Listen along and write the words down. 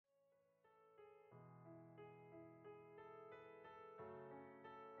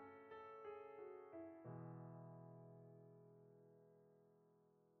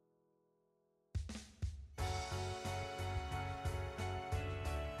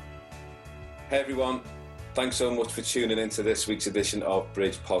Hey everyone, thanks so much for tuning into this week's edition of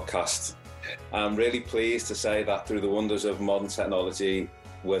Bridge Podcast. I'm really pleased to say that through the wonders of modern technology,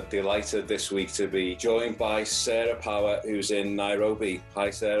 we're delighted this week to be joined by Srah Power, who's in Nairobi. Hi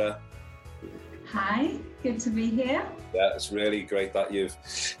Srah. Hi, good to be here. Yeah, it's really great that you've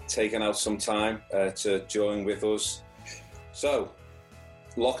taken out some time to join with us. So,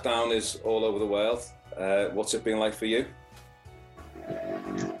 lockdown is all over the world. What's it been like for you?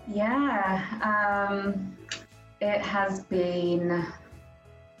 Yeah, it has been,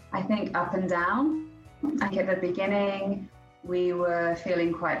 I think, up and down. Like at the beginning, we were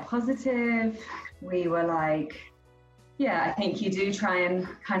feeling quite positive. We were like, yeah, I think you do try and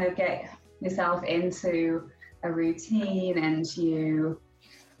kind of get yourself into a routine, and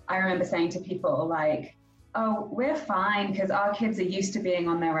I remember saying to people like, oh, we're fine because our kids are used to being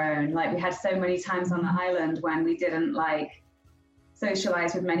on their own. Like we had so many times on the island when we didn't like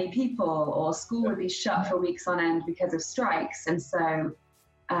socialize with many people, or school would be shut for weeks on end because of strikes. And so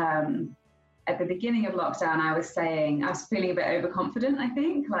at the beginning of lockdown, I was feeling a bit overconfident, I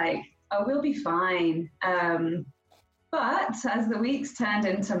think, like, oh, we'll be fine. But as the weeks turned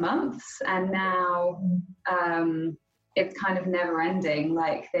into months, and now it's kind of never ending.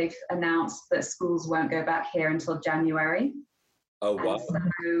 Like they've announced that schools won't go back here until January. Oh, wow.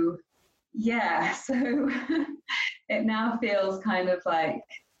 So, yeah, so it now feels kind of like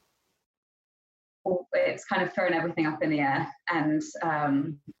it's kind of thrown everything up in the air. And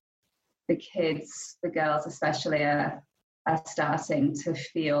the kids, the girls especially, are starting to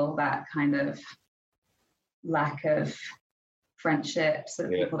feel that kind of lack of friendships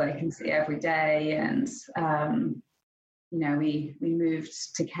with people they can see every day. And we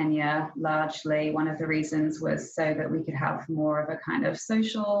moved to Kenya largely. One of the reasons was so that we could have more of a kind of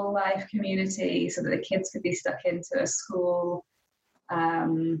social life community, so that the kids could be stuck into a school.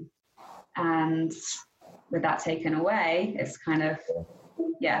 And with that taken away, it's kind of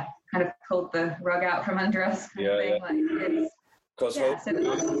pulled the rug out from under us. Because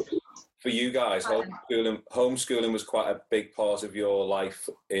for you guys, homeschooling was quite a big part of your life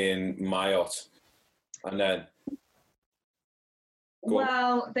in Mayotte. And then...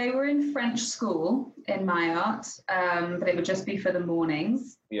 Well, they were in French school in Mayotte, but it would just be for the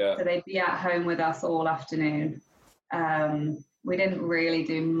mornings. Yeah. So they'd be at home with us all afternoon. We didn't really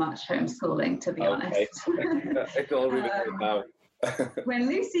do much homeschooling, to be honest. It's all really good now. When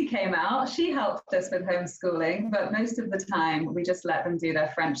Lucy came out, she helped us with homeschooling, but most of the time we just let them do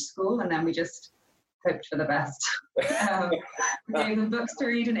their French school, and then we just hoped for the best. We gave them books to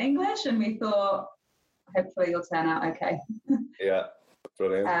read in English, and we thought, hopefully you'll turn out okay. Yeah,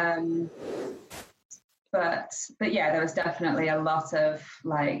 brilliant. But yeah, there was definitely a lot of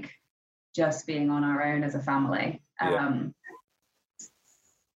like just being on our own as a family.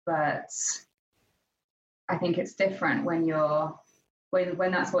 But I think it's different when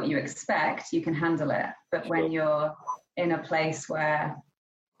when that's what you expect, you can handle it. But when you're in a place where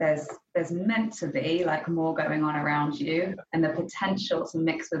there's meant to be like more going on around you and the potential to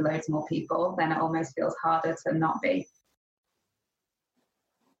mix with loads more people, then it almost feels harder to not be.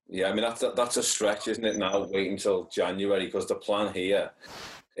 Yeah, I mean, that's a stretch, isn't it, now, waiting until January, because the plan here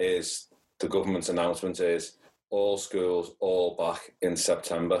is, the government's announcement is, all schools, all back in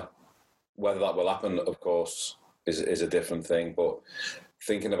September. Whether that will happen, of course, is a different thing, but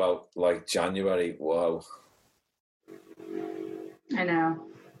thinking about, like, January, wow. I know.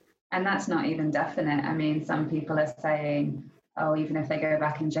 And that's not even definite. I mean, some people are saying, oh, even if they go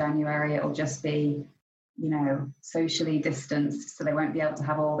back in January, it'll just be, socially distanced, so they won't be able to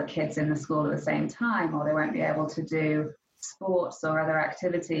have all the kids in the school at the same time, or they won't be able to do sports or other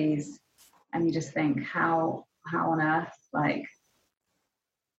activities. And you just think, how on earth, like,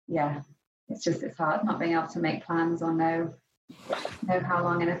 yeah, it's hard not being able to make plans or know how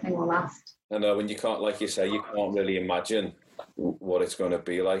long anything will last. I know, when you can't, like you say, you can't really imagine what it's going to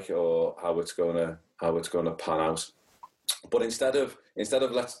be like or how it's going to pan out. But instead of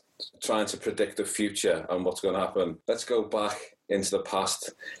let's trying to predict the future and what's going to happen, let's go back into the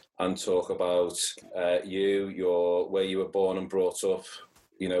past and talk about where you were born and brought up,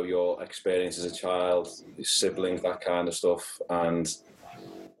 your experience as a child, your siblings, that kind of stuff, and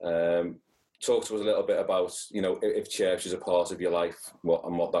talk to us a little bit about, if church is a part of your life,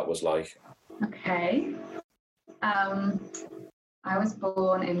 what that was like. Okay. I was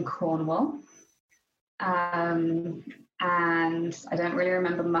born in Cornwall, and I don't really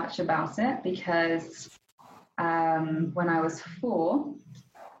remember much about it because when I was 4,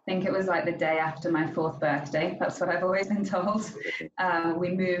 I think it was like the day after my 4th birthday. That's what I've always been told.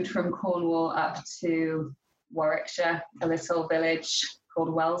 We moved from Cornwall up to Warwickshire, a little village called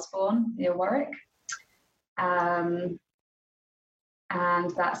Wellesbourne near Warwick. And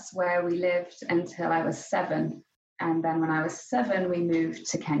that's where we lived until I was 7. And then when I was 7, we moved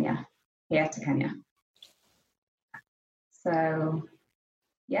to Kenya. So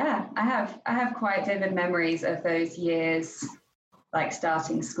yeah, I have quite vivid memories of those years, like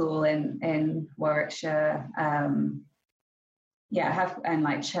starting school in Warwickshire. And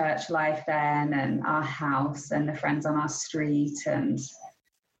like church life then, and our house and the friends on our street. And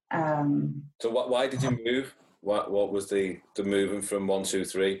so why did you move? What was the moving from 1, 2,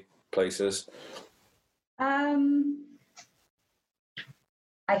 3 places? I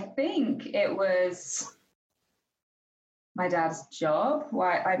think it was my dad's job.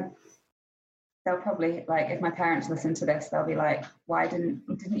 They'll probably, like, if my parents listen to this, they'll be like, why didn't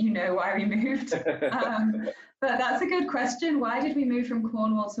you know why we moved? But that's a good question. Why did we move from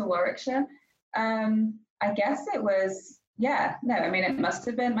Cornwall to Warwickshire? I guess it was, it must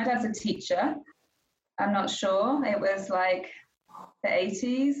have been, my dad's a teacher. I'm not sure. It was like the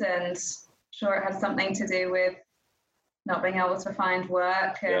 80s, and sure it had something to do with not being able to find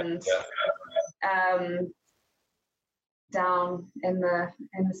work and down in the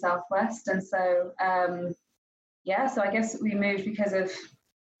southwest. And so so I guess we moved because of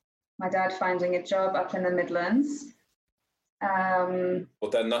my dad finding a job up in the Midlands.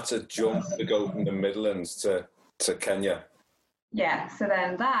 But then that's a jump to go from the Midlands to Kenya. Yeah, so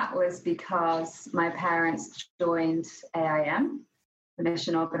then that was because my parents joined AIM, the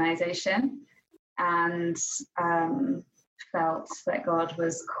mission organisation, and felt that God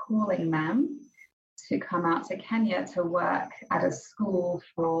was calling them to come out to Kenya to work at a school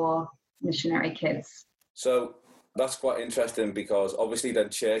for missionary kids. So that's quite interesting, because obviously then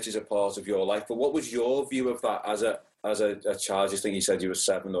church is a part of your life. But what was your view of that as a child? I think you said you were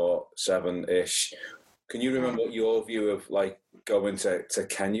 7 or 7-ish. Can you remember what your view of like going to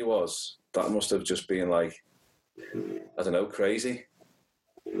Kenya was? That must have just been like, I don't know, crazy.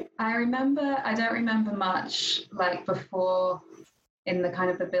 I don't remember much like before, in the kind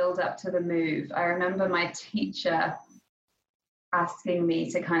of the build up to the move. I remember my teacher asking me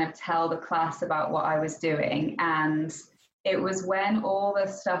to kind of tell the class about what I was doing. And it was when all the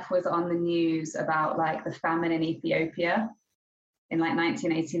stuff was on the news about like the famine in Ethiopia in like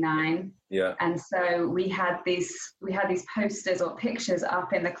 1989. Yeah. And so we had these posters or pictures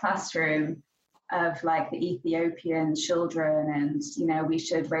up in the classroom of like the Ethiopian children, and, you know, we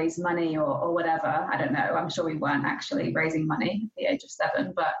should raise money or whatever. I don't know. I'm sure we weren't actually raising money at the age of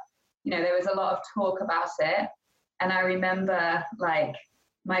 7, but, you know, there was a lot of talk about it. And I remember like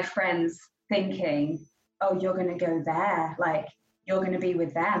my friends thinking, oh, you're going to go there. Like, you're going to be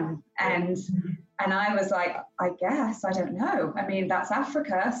with them. And I was like, I guess, I don't know. I mean, that's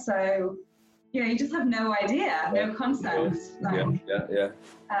Africa. So, you know, you just have no idea, no concept. Yeah.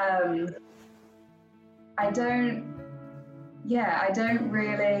 I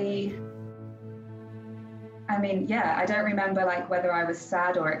don't remember like whether I was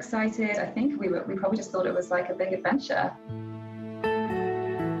sad or excited. I think we probably just thought it was like a big adventure.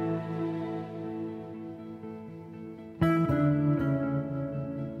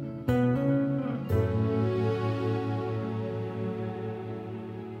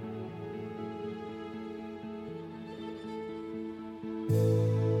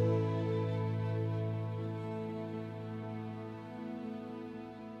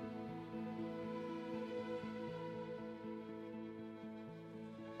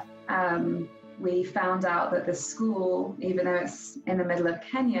 We found out that the school, even though it's in the middle of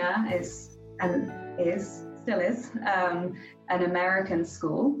Kenya, still is an American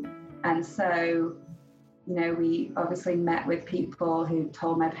school. And so, you know, we obviously met with people who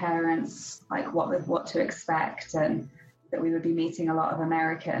told my parents like what to expect, and that we would be meeting a lot of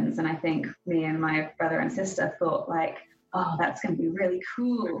Americans. And I think me and my brother and sister thought like, oh, that's going to be really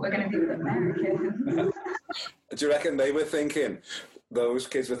cool. We're going to be with Americans. Do you reckon they were thinking, those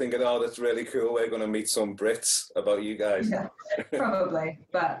kids were thinking, oh, that's really cool, we're going to meet some Brits about you guys? Yeah, probably,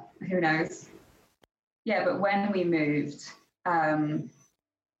 but who knows? Yeah, but when we moved, I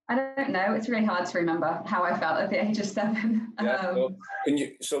don't know, it's really hard to remember how I felt at the age of 7. Yeah, when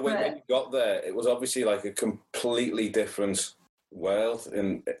you got there, it was obviously like a completely different world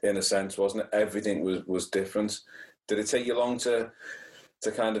in a sense, wasn't it? Everything was different. Did it take you long to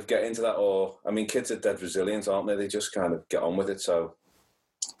kind of get into that? Or, I mean, kids are dead resilient, aren't they? They just kind of get on with it. So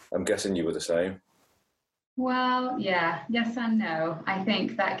I'm guessing you were the same. Well, yeah, yes and no. I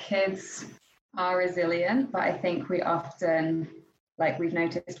think that kids are resilient, but I think we often, like we've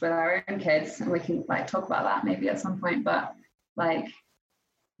noticed with our own kids, and we can like talk about that maybe at some point, but like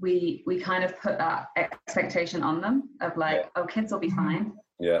we kind of put that expectation on them of like, oh, kids will be fine.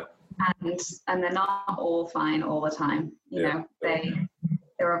 Yeah. And they're not all fine all the time. You know,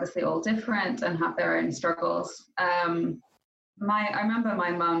 they're obviously all different and have their own struggles. I remember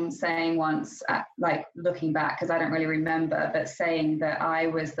my mum saying once, like looking back, because I don't really remember, but saying that I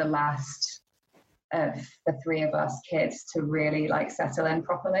was the last of the three of us kids to really like settle in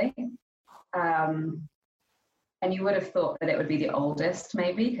properly. And you would have thought that it would be the oldest,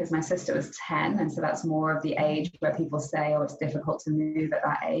 maybe, because my sister was 10, and so that's more of the age where people say, oh, it's difficult to move at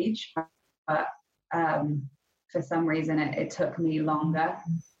that age. But for some reason, it took me longer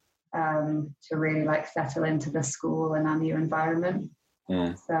to really like settle into the school and our new environment.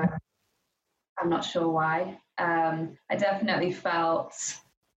 So I'm not sure why. I definitely felt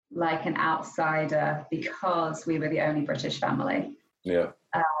like an outsider because we were the only British family. Yeah.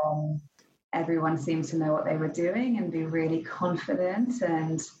 Everyone seemed to know what they were doing and be really confident.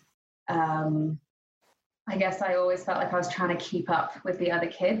 And I guess I always felt like I was trying to keep up with the other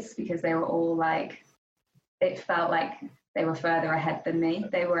kids because they were all like, it felt like they were further ahead than me.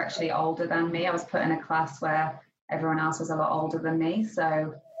 They were actually older than me. I was put in a class where everyone else was a lot older than me.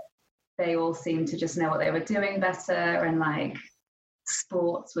 So they all seemed to just know what they were doing better. And like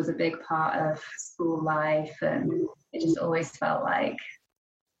sports was a big part of school life. And it just always felt like,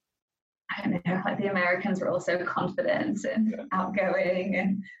 I don't know, like the Americans were also confident and outgoing,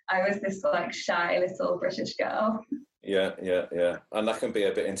 and I was this like shy little British girl. Yeah. And that can be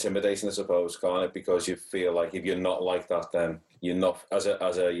a bit intimidating, I suppose, can't it? Because you feel like if you're not like that, then you're not, as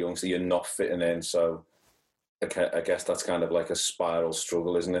a youngster, you're not fitting in. So I guess that's kind of like a spiral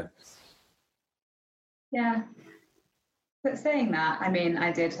struggle, isn't it? Yeah. But saying that, I mean,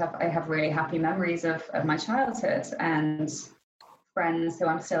 I have really happy memories of my childhood and friends who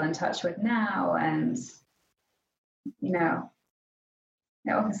I'm still in touch with now, and you know,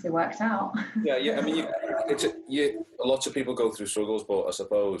 it obviously worked out. Yeah. I mean, lots of people go through struggles, but I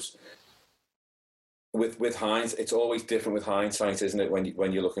suppose with hindsight, it's always different with hindsight, isn't it?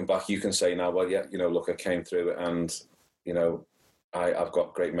 When you're looking back, you can say now, well, yeah, you know, look, I came through it, and you know, I've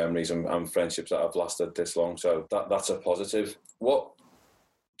got great memories and friendships that have lasted this long, so that's a positive. Talk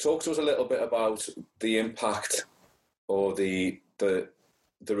to us a little bit about the impact or the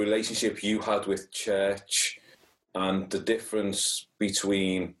relationship you had with church and the difference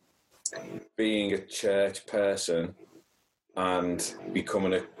between being a church person and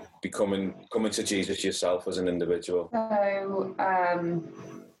coming to Jesus yourself as an individual. So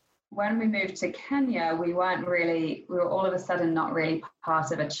when we moved to Kenya, we were all of a sudden not really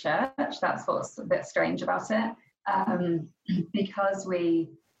part of a church. That's what's a bit strange about it. Because we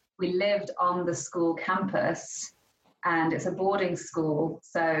lived on the school campus, and it's a boarding school,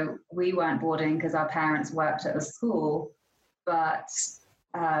 so we weren't boarding because our parents worked at the school, but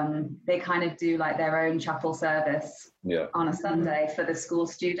they kind of do like their own chapel service on a Sunday for the school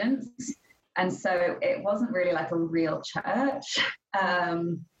students. And so it wasn't really like a real church.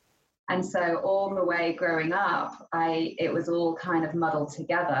 And so all the way growing up, it was all kind of muddled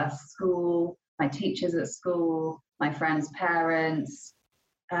together. School, my teachers at school, my friends' parents,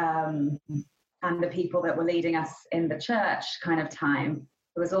 and the people that were leading us in the church kind of time.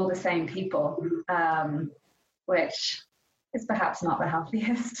 It was all the same people, which is perhaps not the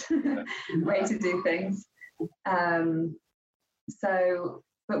healthiest way to do things. But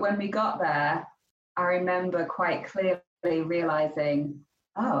when we got there, I remember quite clearly realizing,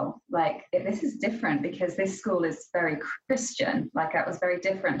 oh, like this is different because this school is very Christian. Like it was very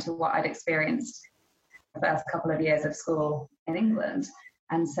different to what I'd experienced the first couple of years of school in England.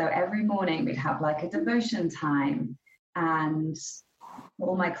 And so every morning we'd have like a devotion time, and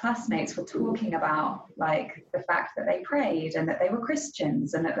all my classmates were talking about like the fact that they prayed and that they were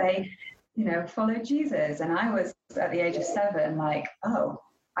Christians and that they, you know, followed Jesus. And I was at the age of 7, like, oh,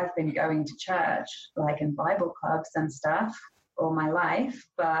 I've been going to church, like in Bible clubs and stuff all my life,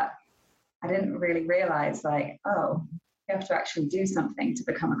 but I didn't really realize like, oh, you have to actually do something to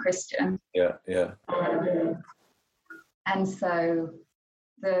become a Christian. Yeah. And so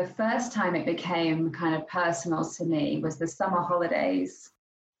the first time it became kind of personal to me was the summer holidays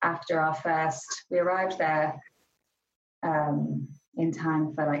after we arrived there in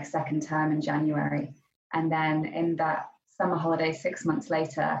time for like second term in January. And then in that summer holiday 6 months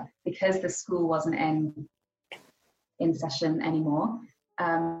later, because the school wasn't in session anymore,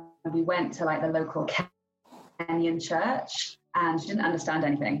 we went to like the local Kenyan church, and she didn't understand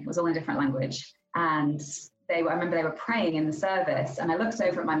anything. It was all in a different language. And I remember they were praying in the service, and I looked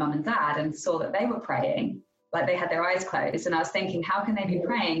over at my mum and dad and saw that they were praying, like they had their eyes closed. And I was thinking, how can they be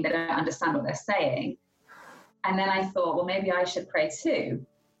praying? They don't understand what they're saying. And then I thought, well, maybe I should pray too.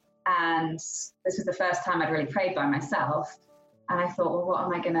 And this was the first time I'd really prayed by myself. And I thought, well, what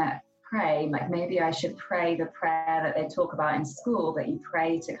am I going to pray? Like, maybe I should pray the prayer that they talk about in school, that you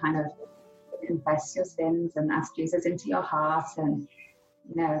pray to kind of confess your sins and ask Jesus into your heart, and,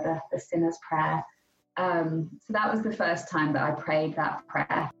 you know, the sinner's prayer. So that was the first time that I prayed that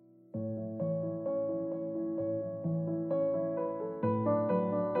prayer.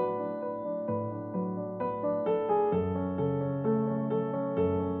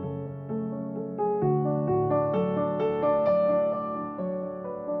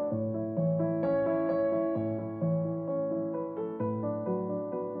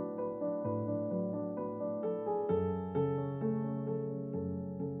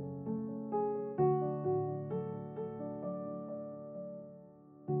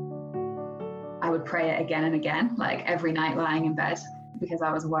 I would pray it again and again, like every night lying in bed, because I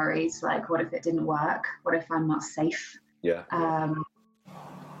was worried, like, what if it didn't work? What if I'm not safe? Yeah. And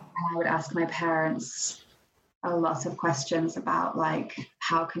I would ask my parents a lot of questions about, like,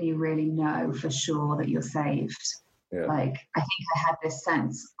 how can you really know for sure that you're saved? Yeah. Like, I think I had this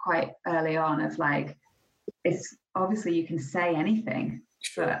sense quite early on of, like, it's obviously you can say anything,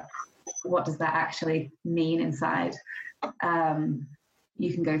 Sure. but what does that actually mean inside?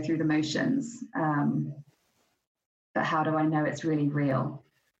 You can go through the motions, but how do I know it's really real?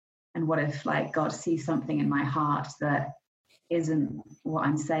 And what if, like, God sees something in my heart that isn't what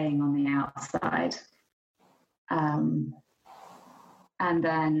I'm saying on the outside? And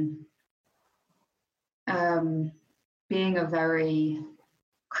then being a very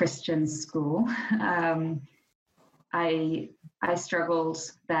Christian school, I struggled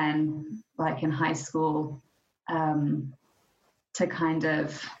then, like in high school, to kind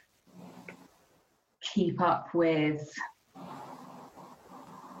of keep up with,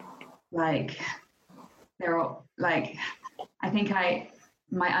 like, there are, like, I think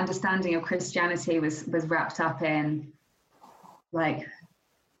my understanding of Christianity was wrapped up in, like,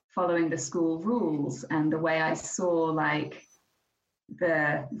 following the school rules, and the way I saw, like,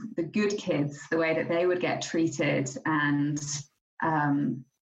 the good kids, the way that they would get treated and kind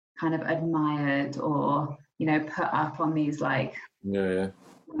of admired, or, you know, put up on these, like,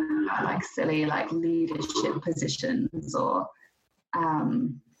 like silly, like, leadership positions, or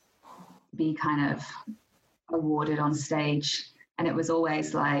be kind of awarded on stage. And it was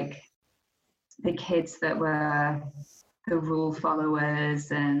always like the kids that were the rule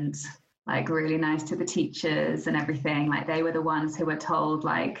followers and, like, really nice to the teachers and everything. Like, they were the ones who were told,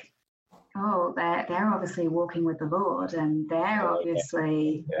 like, oh, they're obviously walking with the Lord, and they're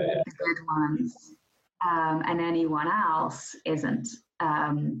obviously the good ones, and anyone else isn't.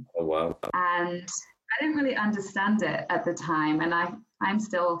 Oh, wow. And I didn't really understand it at the time, and I'm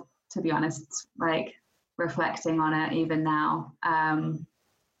still, to be honest, like, reflecting on it even now.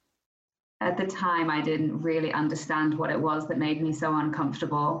 At the time, I didn't really understand what it was that made me so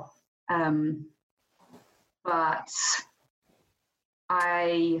uncomfortable. But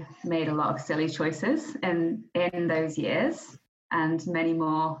I made a lot of silly choices in those years, and many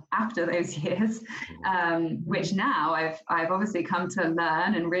more after those years, which now I've obviously come to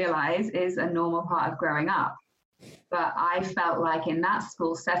learn and realize is a normal part of growing up. But I felt like in that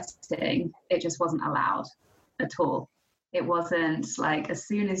school setting, it just wasn't allowed at all. It wasn't like, as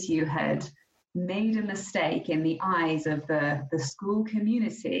soon as you had made a mistake in the eyes of the school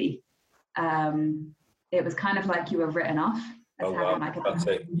community, it was kind of like you were written off. Oh, wow. That's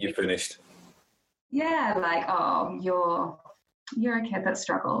it. You finished. Yeah, like, oh, you're a kid that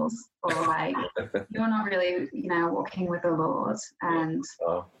struggles, or, like, you're not really, you know, walking with the Lord, and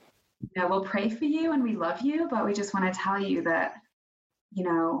you know, we'll pray for you and we love you, but we just want to tell you that, you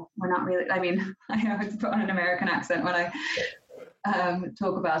know, we're not really, I mean, I always put on an American accent when I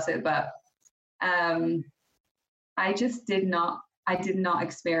talk about it, but I did not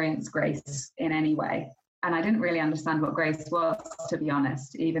experience grace in any way. And I didn't really understand what grace was, to be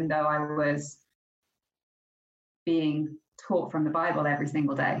honest, even though I was being taught from the Bible every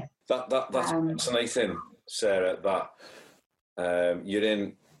single day. That's fascinating, Sarah, that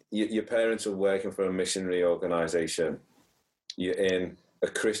your parents are working for a missionary organisation. You're in a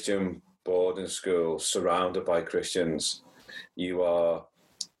Christian boarding school surrounded by Christians. You are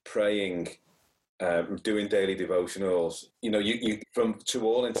praying, doing daily devotionals. You know, you from, to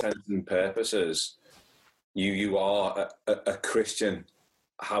all intents and purposes, you are a Christian.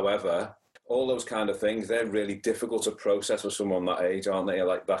 However, all those kind of things, they're really difficult to process for someone that age, aren't they?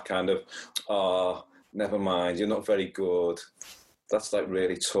 Like that kind of, oh, never mind, you're not very good. That's, like,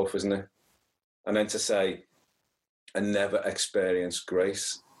 really tough, isn't it? And then to say, I never experienced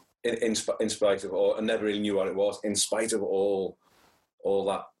grace in spite of all, I never really knew what it was, in spite of all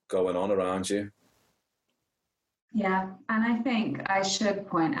that going on around you. Yeah, and I think I should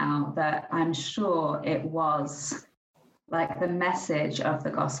point out that I'm sure it was like the message of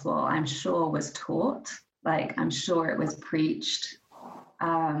the gospel, I'm sure was taught, like I'm sure it was preached.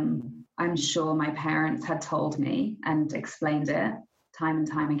 I'm sure my parents had told me and explained it time and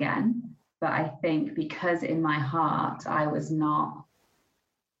time again. But I think because in my heart, I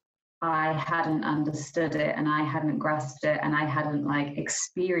hadn't understood it and I hadn't grasped it and I hadn't like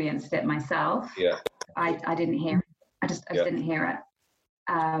experienced it myself. Yeah. I didn't hear it. I just didn't hear it.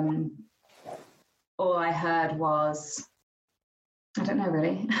 All I heard was, I don't know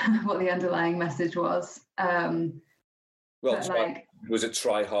really what the underlying message was. Was it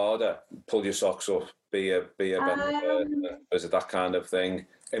try harder, pull your socks up, be a better person? Was it that kind of thing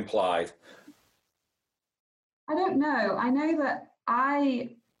implied? I don't know. I know that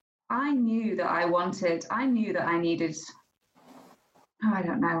I knew that I knew that I needed, I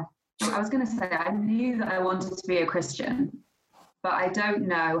don't know. I was going to say, I knew that I wanted to be a Christian, but I don't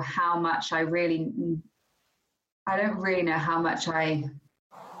know how much I don't really know how much I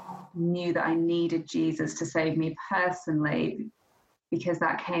knew that I needed Jesus to save me personally, because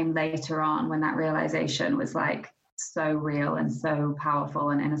that came later on when that realization was like so real and so powerful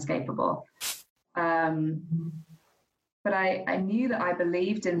and inescapable. But I knew that I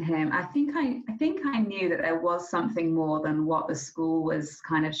believed in him. I think I knew that there was something more than what the school was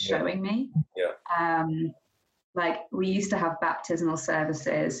kind of showing me. Yeah. Like we used to have baptismal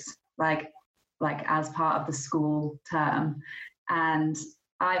services, like as part of the school term, and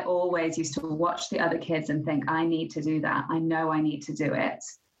I always used to watch the other kids and think, I need to do that. I know I need to do it,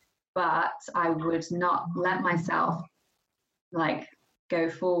 but I would not let myself like go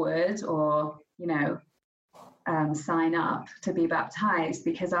forward or sign up to be baptized,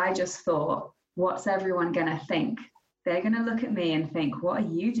 because I just thought, what's everyone going to think? They're going to look at me and think, what are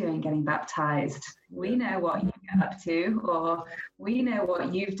you doing getting baptized? We know what you get up to, or we know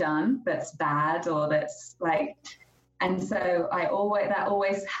what you've done that's bad, or that's like, and so that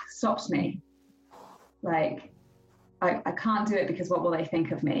always stopped me. Like, I can't do it because what will they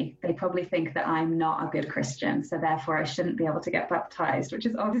think of me? They probably think that I'm not a good Christian, so therefore I shouldn't be able to get baptized, which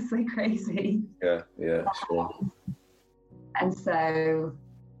is obviously crazy. Yeah, sure. And so,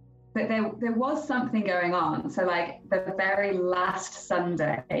 but there was something going on. So like the very last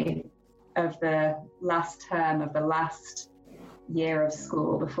Sunday of the last term of the last year of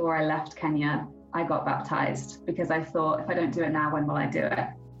school before I left Kenya, I got baptized, because I thought, if I don't do it now, when will I do it?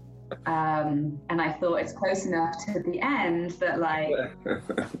 And I thought it's close enough to the end that like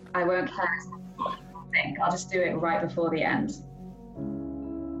I won't care what people think. I'll just do it right before the end.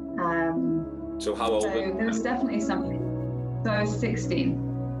 So how old? So there was definitely something. So I was 16.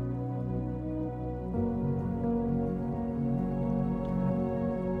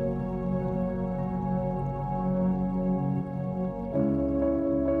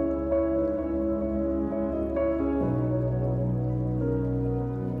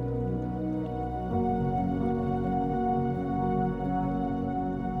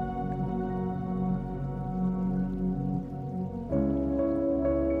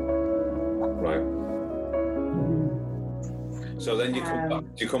 So then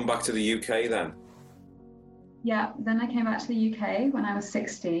you come back to the UK then? Yeah, then I came back to the UK when I was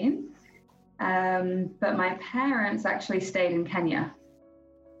 16. But my parents actually stayed in Kenya.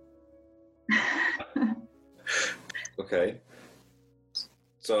 Okay.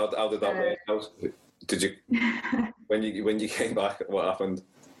 So how did that work out? Did you when you came back, what happened?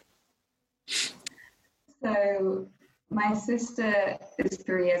 So my sister is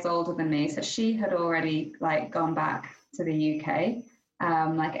 3 years older than me, so she had already like gone back to the UK,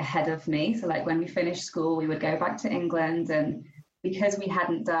 like ahead of me. So like when we finished school, we would go back to England, and because we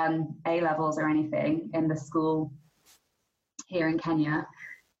hadn't done A levels or anything in the school here in Kenya,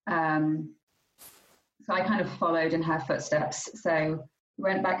 so I kind of followed in her footsteps. So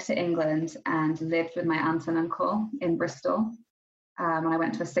went back to England and lived with my aunt and uncle in Bristol, and I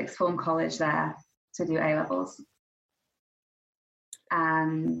went to a sixth form college there to do A levels.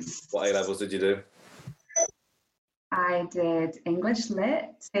 And what A levels did you do? I did English Lit,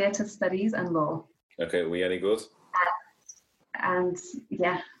 Theatre Studies and Law. Okay, were you any good? And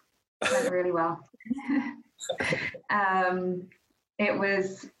yeah, went really well. I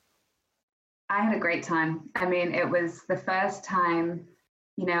had a great time. I mean, it was the first time,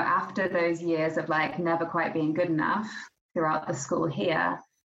 after those years of like never quite being good enough throughout the school here,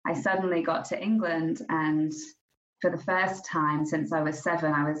 I suddenly got to England, and for the first time since I was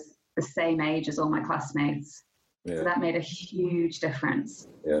 7, I was the same age as all my classmates. Yeah. So that made a huge difference.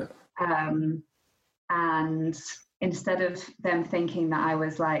 Yeah. And instead of them thinking that I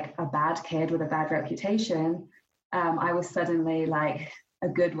was like a bad kid with a bad reputation, I was suddenly like a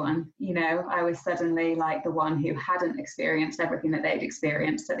good one. You know, I was suddenly like the one who hadn't experienced everything that they'd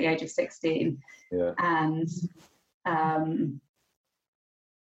experienced at the age of 16. Yeah.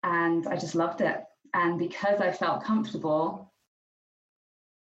 And I just loved it. And because I felt comfortable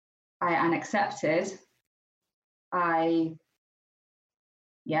and accepted, I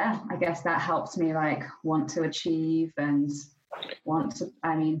guess that helped me like want to achieve and so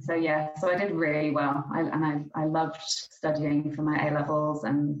I did really well. I loved studying for my A-levels,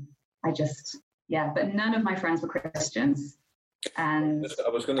 and but none of my friends were Christians. And I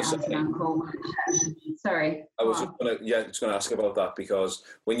was going to say, sorry. I was just going to ask about that, because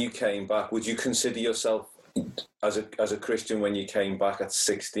when you came back, would you consider yourself as a Christian when you came back at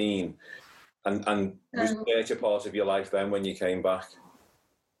 16? And was church a part of your life then when you came back?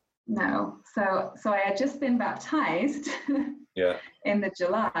 No. So I had just been baptized in the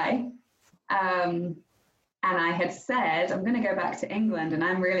July. And I had said, I'm going to go back to England and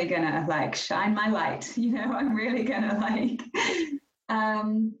I'm really going to like shine my light, you know, I'm really going to like,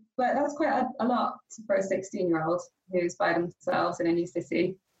 but that's quite a lot for a 16-year-old who's by themselves in a new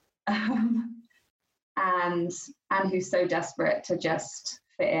city, and who's so desperate to just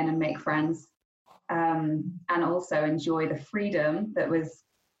fit in and make friends, and also enjoy the freedom that was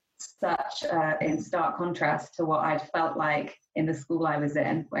such in stark contrast to what I'd felt like in the school I was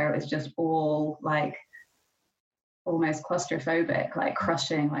in, where it was just all like almost claustrophobic, like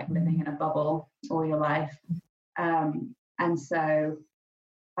crushing, like living in a bubble all your life. And so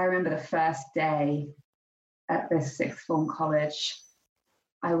I remember the first day at this sixth form college,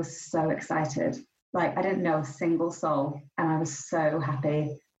 I was so excited. Like I didn't know a single soul, and I was so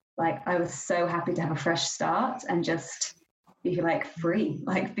happy. Like I was so happy to have a fresh start and just be like free,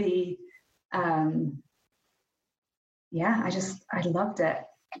 like be, I loved it.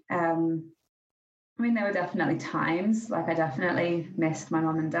 I mean, there were definitely times, like I definitely missed my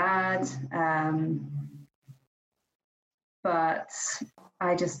mum and dad, but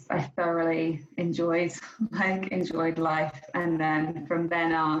I thoroughly enjoyed life. And then from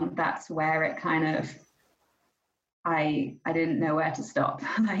then on, that's where it kind of, I didn't know where to stop.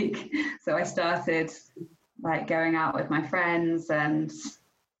 Like, so I started like going out with my friends, and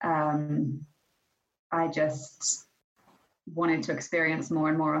I just wanted to experience more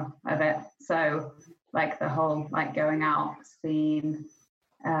and more of it. So like the whole like going out scene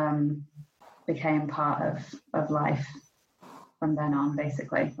became part of life from then on,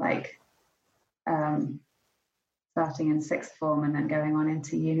 basically, like starting in sixth form and then going on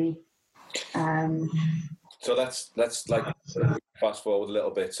into uni. So let's like fast forward a little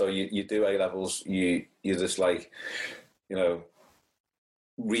bit. So you do A-levels, you're just like, you know,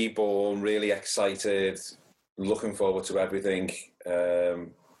 reborn, really excited, looking forward to everything.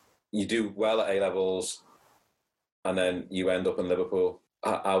 You do well at A-levels, and then you end up in Liverpool.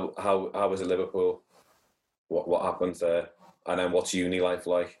 How was it Liverpool? What happened there? And then what's uni life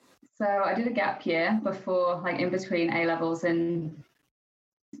like? So I did a gap year before, like in between A-levels and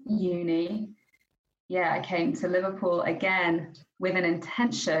uni. Yeah, I came to Liverpool again with an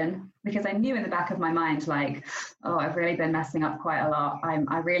intention, because I knew in the back of my mind, like, oh, I've really been messing up quite a lot.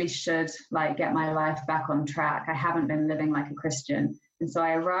 I really should like get my life back on track. I haven't been living like a Christian. And so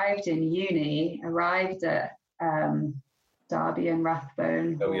I arrived at Derby and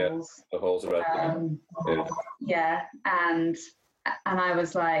Rathbone halls. The halls are open. And I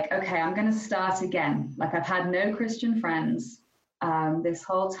was like, okay, I'm going to start again. Like I've had no Christian friends this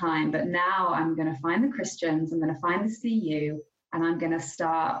whole time, but now I'm going to find the Christians, I'm going to find the CU, and I'm going to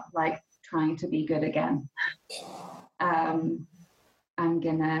start like trying to be good again. I'm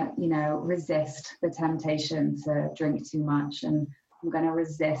going to, you know, resist the temptation to drink too much, and I'm going to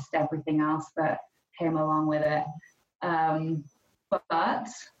resist everything else that came along with it. But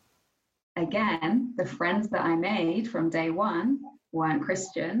again, the friends that I made from day one weren't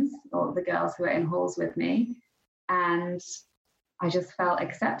Christians, or the girls who were in halls with me. And I just felt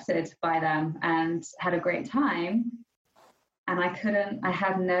accepted by them and had a great time. And I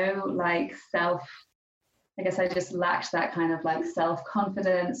had no like I guess I just lacked that kind of like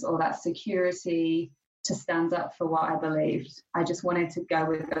self-confidence or that security to stand up for what I believed. I just wanted to go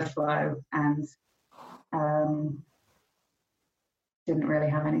with the flow, and didn't really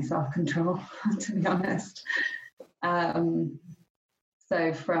have any self-control, to be honest.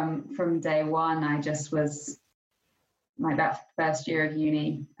 So from day one, I just was like, that first year of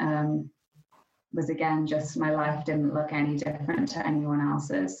uni was again just, my life didn't look any different to anyone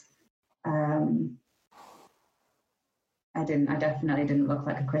else's. I definitely didn't look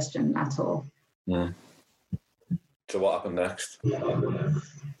like a Christian at all. Yeah. So what happened next?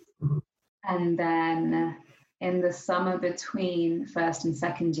 And then in the summer between first and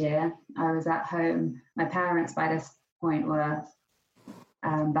second year, I was at home. My parents by this point were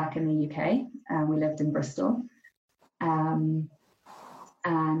back in the UK. We lived in Bristol. And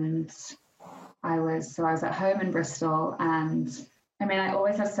I was at home in Bristol, and I mean, I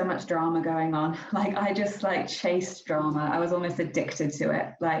always had so much drama going on. Like, I just chased drama. I was almost addicted to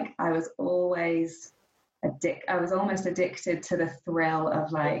it. Like, I was almost addicted to the thrill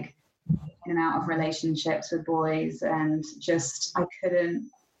of in and out of relationships with boys, and just, it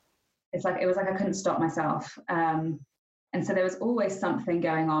was like I couldn't stop myself. And so there was always something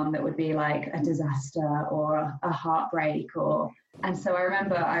going on that would be like a disaster or a heartbreak, and so I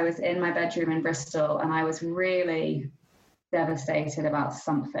remember I was in my bedroom in Bristol, and I was really devastated about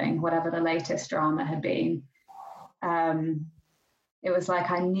something, whatever the latest drama had been. It was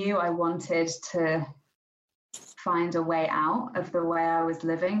like I knew I wanted to find a way out of the way I was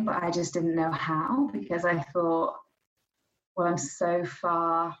living, but I just didn't know how, because I thought, well, I'm so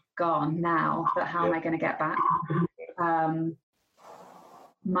far gone now that how am I going to get back?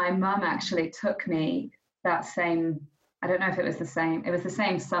 My mum actually took me that same, I don't know if it was the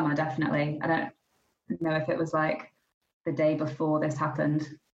same summer, definitely. I don't know if it was the day before this happened,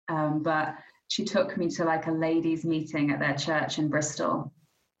 but she took me to a ladies' meeting at their church in Bristol,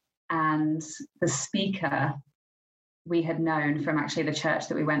 and the speaker we had known from actually the church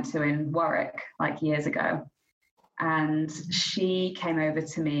that we went to in Warwick years ago. And she came over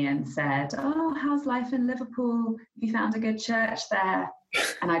to me and said, "Oh, how's life in Liverpool? You found a good church there?"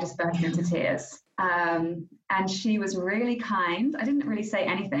 And I just burst into tears. And she was really kind. I didn't really say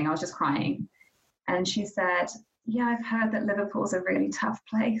anything. I was just crying. And she said, "Yeah, I've heard that Liverpool's a really tough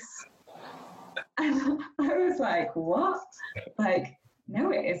place." And I was like, "What?"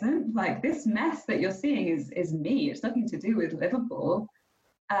 No, it isn't. This mess that you're seeing is me. It's nothing to do with Liverpool.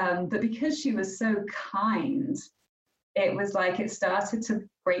 But because she was so kind, it was it started to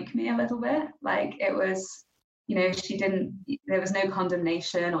break me a little bit. It was, there was no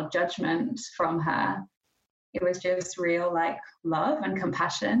condemnation or judgment from her. It was just real love and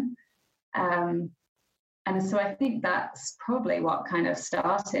compassion. And so I think that's probably what kind of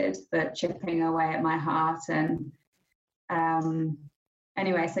started the chipping away at my heart. And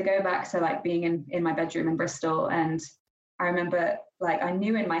anyway, so go back to being in my bedroom in Bristol. And I remember I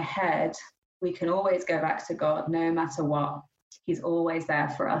knew in my head, we can always go back to God no matter what. He's always there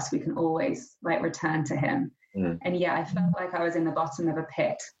for us. We can always return to him. And yeah, I felt like I was in the bottom of a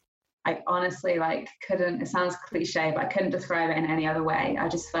pit. I honestly couldn't, it sounds cliche, but I couldn't describe it in any other way. I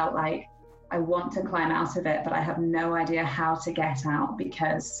just felt like I want to climb out of it, but I have no idea how to get out,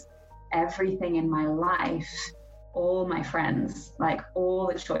 because everything in my life, all my friends, all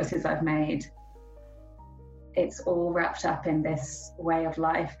the choices I've made, it's all wrapped up in this way of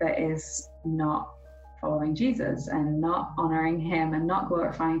life that is not following Jesus and not honoring him and not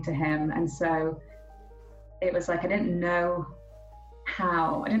glorifying to him. And so it was I didn't know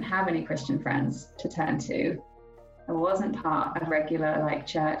how. I didn't have any Christian friends to turn to. I wasn't part of regular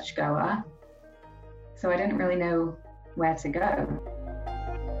church goer. So I didn't really know where to go.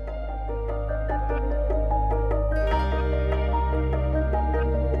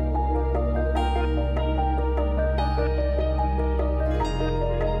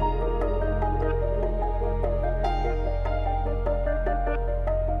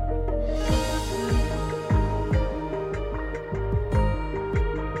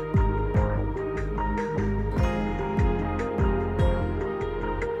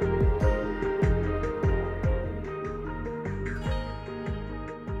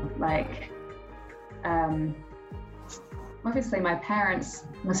 Obviously my parents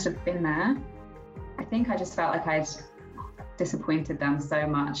must have been there. I think I just felt like I'd disappointed them so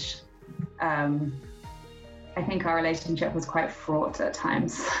much. I think our relationship was quite fraught at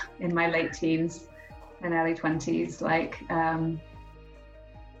times in my late teens and early 20s,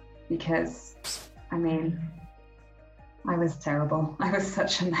 because I mean, I was terrible. I was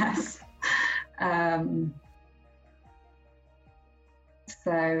such a mess.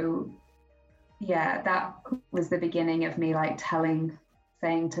 So yeah, that was the beginning of me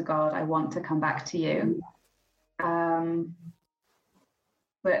saying to God, I want to come back to you.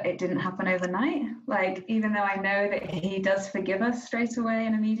 But it didn't happen overnight. Even though I know that he does forgive us straight away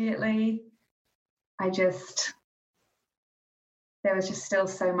and immediately, there was just still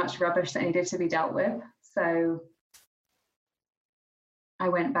so much rubbish that needed to be dealt with. So I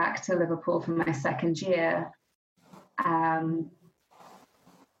went back to Liverpool for my second year.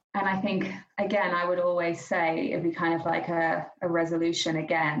 And I think, again, I would always say it'd be kind of a resolution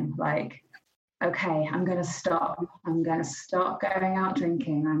again, okay, I'm going to stop. I'm going to stop going out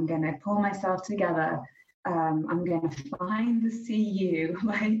drinking. I'm going to pull myself together. I'm going to find the CU.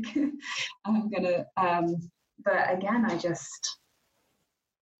 Like, I'm going to, but again, I just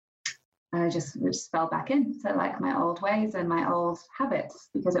fell back into like my old ways and my old habits,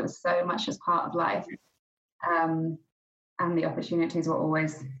 because it was so much as part of life. And the opportunities were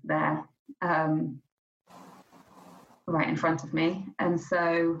always there, right in front of me. And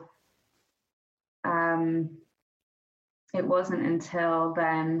so it wasn't until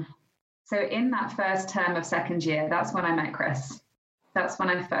then. So in that first term of second year, that's when I met Chris. That's when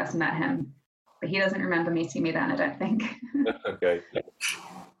I first met him. But he doesn't remember meeting me then, I don't think. Okay.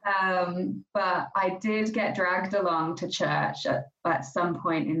 But I did get dragged along to church at some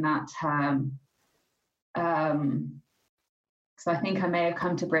point in that term. So I think I may have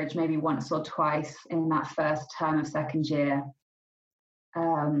come to Bridge maybe once or twice in that first term of second year.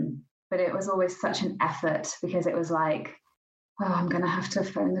 But it was always such an effort, because it was like, oh, I'm going to have to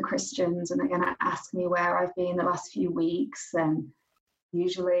phone the Christians and they're going to ask me where I've been the last few weeks. And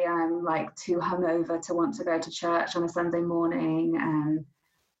usually I'm like too hungover to want to go to church on a Sunday morning.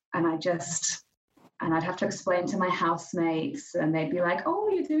 And I'd have to explain to my housemates, and they'd be like, oh,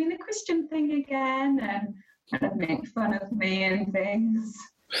 you're doing the Christian thing again, and kind of make fun of me and things.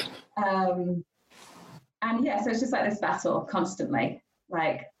 And yeah, so it's just like this battle constantly,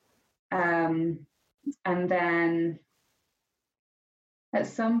 like, and then at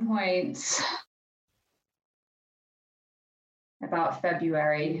some point about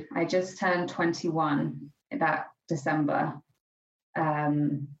February, I just turned 21, about December.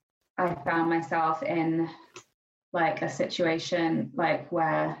 I found myself in like a situation like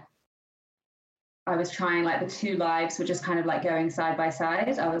where I was trying, like the two lives were just kind of like going side by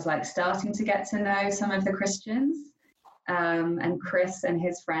side. I was like starting to get to know some of the Christians, and Chris and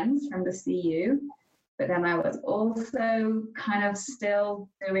his friends from the CU. But then I was also kind of still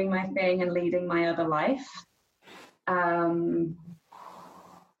doing my thing and leading my other life. And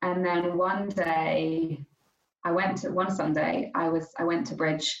then one day, one Sunday, I went to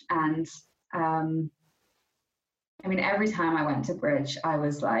Bridge, and I mean, every time I went to Bridge, I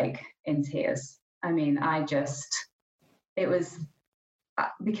was like in tears. I mean, it was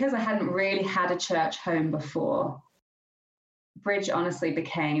because I hadn't really had a church home before. Bridge honestly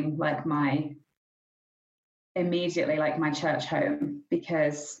became like immediately like my church home,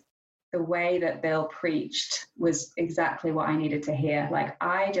 because the way that Bill preached was exactly what I needed to hear. Like,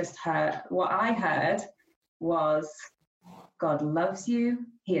 what I heard was, God loves you.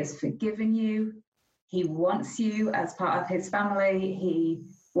 He has forgiven you. He wants you as part of his family.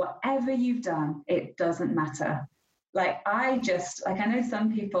 Whatever you've done, it doesn't matter. Like, I know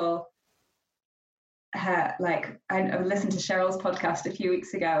some people, I listened to Cheryl's podcast a few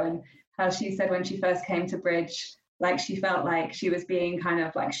weeks ago, and how she said when she first came to Bridge, like she felt like she was being kind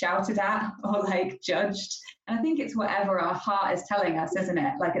of like shouted at or like judged. And I think it's whatever our heart is telling us, isn't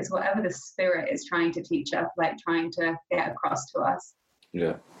it? Like, it's whatever the Spirit is trying to teach us, like trying to get across to us.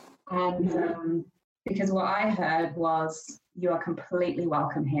 Yeah. And because what I heard was, you are completely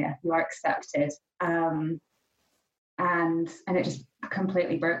welcome here. You are accepted. And it just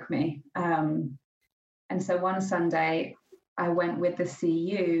completely broke me. And so one Sunday, I went with the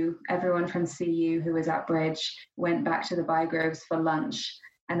CU. Everyone from CU who was at Bridge went back to the Bygroves for lunch.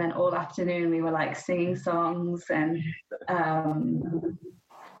 And then all afternoon we were like singing songs, and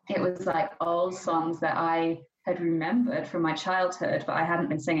it was like old songs that I had remembered from my childhood, but I hadn't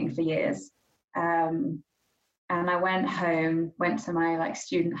been singing for years. And I went home, went to my like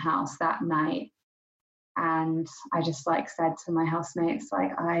student house that night, and I just like said to my housemates,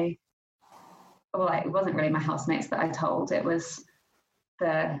 like it wasn't really my housemates that I told, it was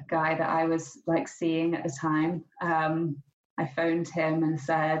the guy that I was like seeing at the time. I phoned him and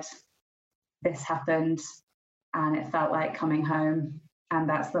said, this happened and it felt like coming home, and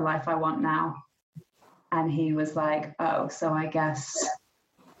that's the life I want now. And he was like, oh, so I guess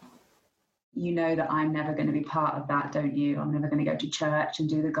you know that I'm never going to be part of that, don't you? I'm never going to go to church and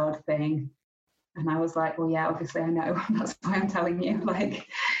do the God thing. And I was like, well, yeah, obviously I know. That's why I'm telling you. Like,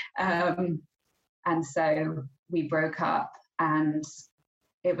 and so we broke up, and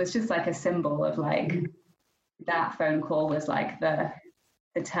it was just like a symbol of like, that phone call was like the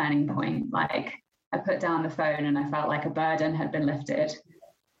turning point. Like, I put down the phone and I felt like a burden had been lifted,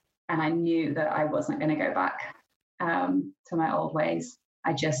 and I knew that I wasn't going to go back to my old ways.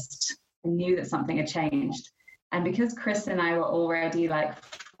 I knew that something had changed. And because Chris and I were already like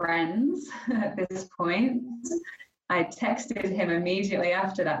friends at this point, I texted him immediately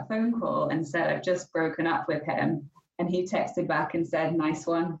after that phone call and said, I've just broken up with him. And he texted back and said, nice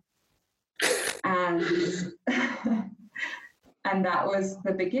one. And and that was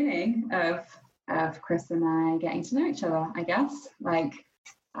the beginning of Chris and I getting to know each other, I guess. Like,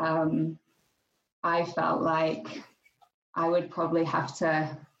 I felt like I would probably have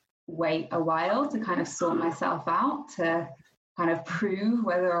to wait a while to kind of sort myself out, to kind of prove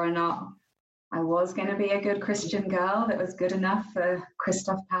whether or not I was going to be a good Christian girl that was good enough for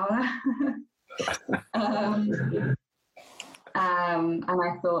Christoff power. And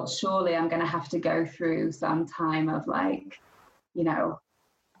I thought, surely I'm going to have to go through some time of, like, you know,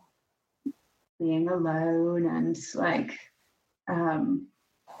 being alone, and like,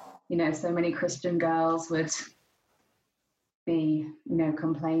 you know, so many Christian girls would be, you know,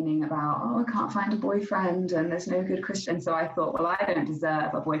 complaining about, oh, I can't find a boyfriend and there's no good Christian. So I thought, well, I don't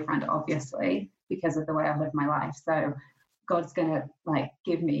deserve a boyfriend, obviously, because of the way I've lived my life. So God's going to, like,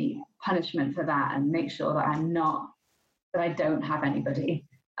 give me punishment for that and make sure that I don't have anybody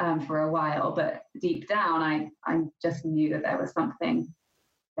for a while. But deep down, I just knew that there was something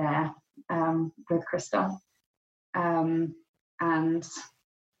there with Christoff. And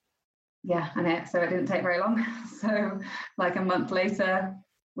yeah, so it didn't take very long. So like a month later,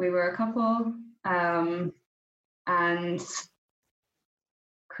 we were a couple. And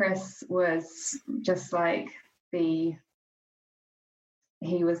Chris was just like he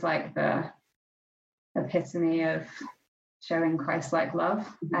was like the epitome of showing Christ-like love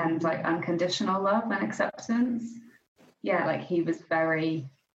and like unconditional love and acceptance. Yeah, like he was very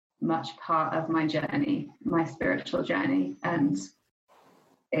much part of my journey, my spiritual journey. And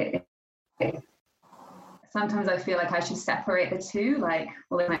sometimes I feel like I should separate the two, like,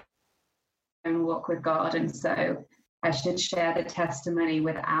 well, in my own walk with God, and so I should share the testimony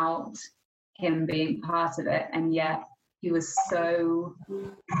without him being part of it. And yet he was so,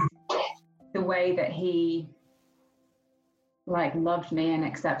 the way that he like loved me and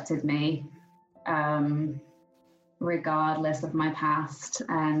accepted me, regardless of my past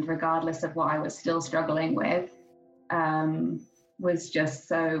and regardless of what I was still struggling with, was just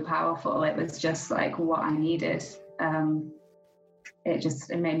so powerful. It was just like what I needed.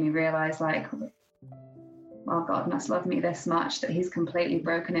 It made me realize, like, well, God must love me this much that he's completely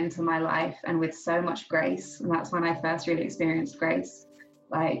broken into my life, and with so much grace. And that's when I first really experienced grace.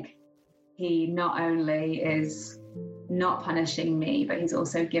 Like, he not only is not punishing me, but he's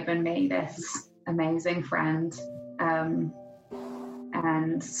also given me this amazing friend, and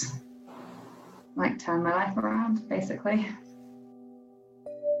like turned my life around, basically.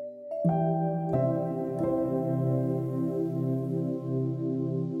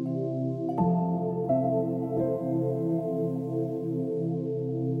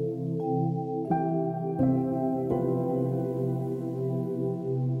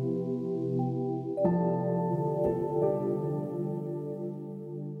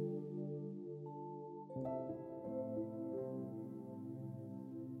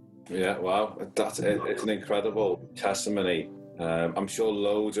 Yeah, wow, it's an incredible testimony. I'm sure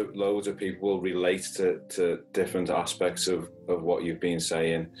loads of people will relate to different aspects of what you've been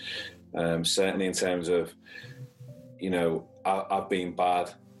saying. Certainly in terms of, you know, I've been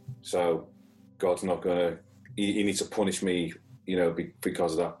bad, so God's not going to, he needs to punish me, you know,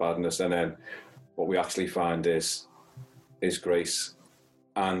 because of that badness. And then what we actually find is grace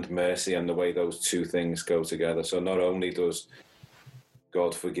and mercy, and the way those two things go together. So not only does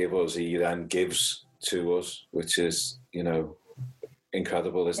God forgive us, he then gives to us, which is, you know,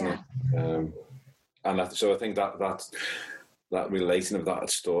 incredible, isn't it? And so I think that relating of that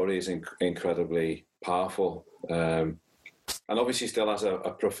story is incredibly powerful, and obviously still has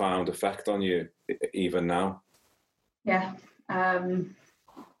a profound effect on you even now. Yeah,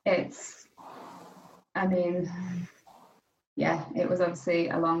 it was obviously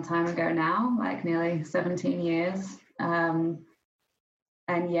a long time ago now, like nearly 17 years.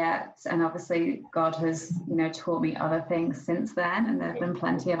 And obviously God has, you know, taught me other things since then, and there have been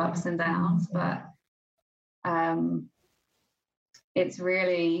plenty of ups and downs, but it's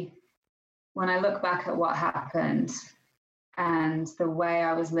really, when I look back at what happened and the way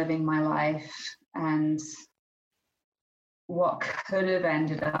I was living my life and what could have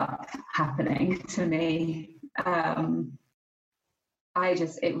ended up happening to me,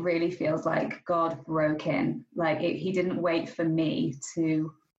 it really feels like God broke in. Like, he didn't wait for me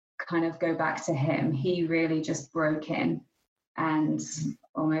to kind of go back to him. He really just broke in and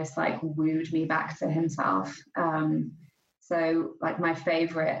almost like wooed me back to himself. So like my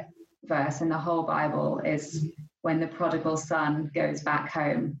favorite verse in the whole Bible is when the prodigal son goes back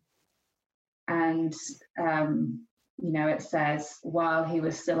home. And, you know, it says, while he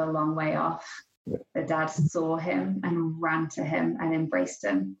was still a long way off, the dad saw him and ran to him and embraced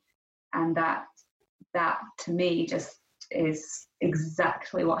him. And that to me just is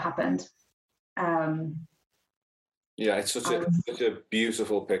exactly what happened. Yeah, it's such a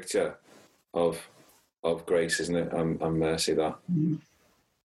beautiful picture of grace, isn't it? And mercy. That.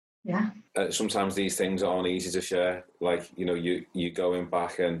 Yeah. Sometimes these things aren't easy to share. Like, you know, you going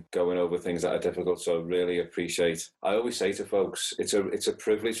back and going over things that are difficult. So I really appreciate. I always say to folks, it's a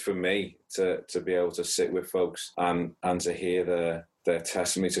privilege for me to be able to sit with folks and to hear their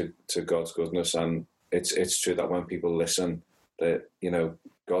testimony to God's goodness. And it's true that when people listen, that, you know,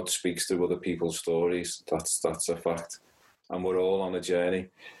 God speaks through other people's stories. That's a fact. And we're all on a journey,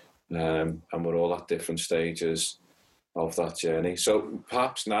 and we're all at different stages of that journey. So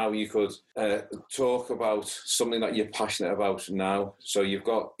perhaps now you could talk about something that you're passionate about now. So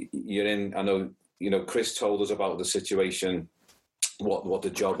you're in, I know, you know, Chris told us about the situation, what the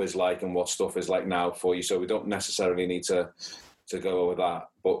job is like and what stuff is like now for you. So we don't necessarily need to go over that,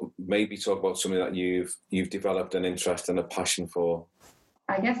 but maybe talk about something that you've developed an interest and a passion for.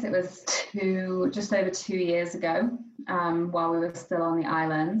 I guess it was just over 2 years ago, while we were still on the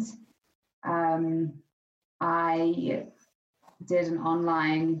island. I did an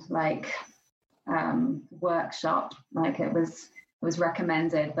online workshop. Like it was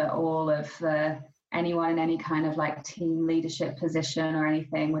recommended that all of anyone in any kind of like team leadership position or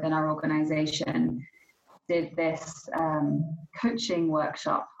anything within our organization did this coaching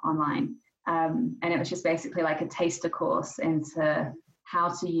workshop online. And it was just basically like a taster course into how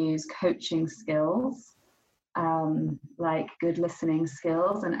to use coaching skills, like good listening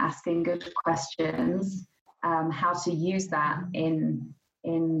skills and asking good questions, how to use that in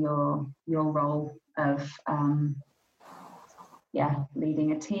your role of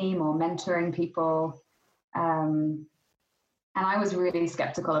leading a team or mentoring people. And I was really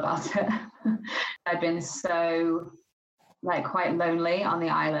skeptical about it. I'd been so quite lonely on the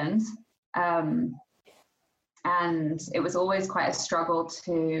island. And it was always quite a struggle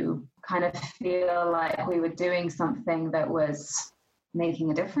to kind of feel like we were doing something that was making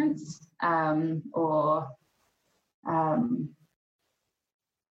a difference,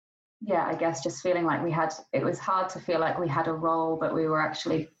 I guess just feeling like it was hard to feel like we had a role that we were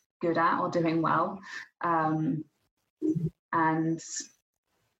actually good at or doing well. And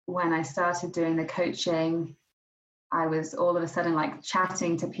when I started doing the coaching, I was all of a sudden like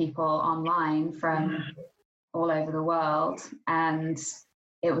chatting to people online from all over the world. And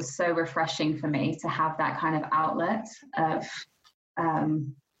it was so refreshing for me to have that kind of outlet of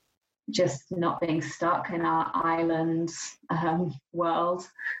just not being stuck in our island world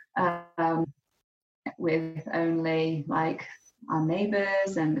with only like our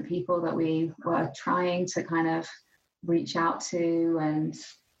neighbors and the people that we were trying to kind of reach out to and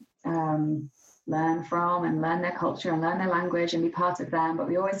learn from and learn their culture and learn their language and be part of them. But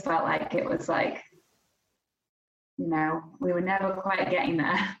we always felt like it was like, you know, we were never quite getting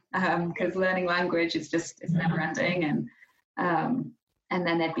there because learning language is it's never ending. And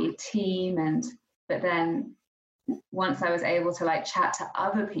then there'd be a team. But then once I was able to like chat to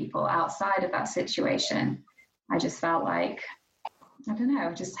other people outside of that situation, I just felt like, I don't know,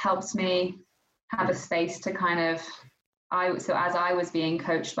 it just helps me have a space to kind of, so as I was being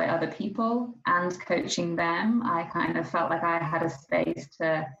coached by other people and coaching them, I kind of felt like I had a space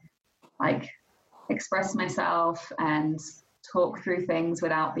to like express myself and talk through things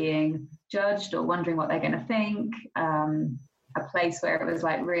without being judged or wondering what they're going to think. A place where it was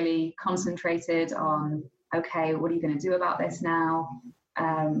like really concentrated on, okay, what are you going to do about this now?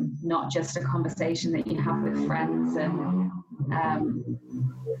 Not just a conversation that you have with friends and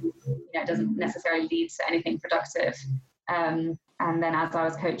it doesn't necessarily lead to anything productive. And then as I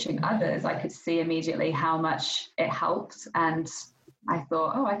was coaching others, I could see immediately how much it helped. And I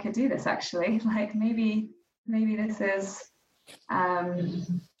thought, I could do this actually. Like maybe this is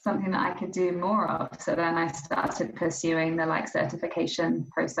something that I could do more of. So then I started pursuing the like certification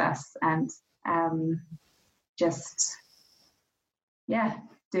process and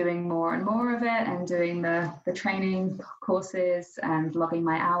doing more and more of it and doing the training courses and logging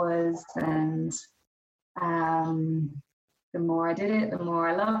my hours. And the more I did it, the more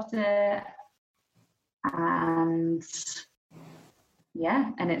I loved it. And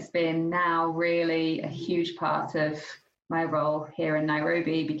it's been now really a huge part of my role here in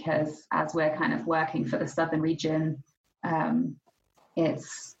Nairobi, because as we're kind of working for the southern region,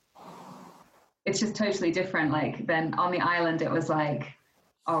 it's just totally different. Like then on the island, it was like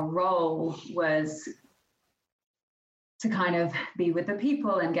our role was to kind of be with the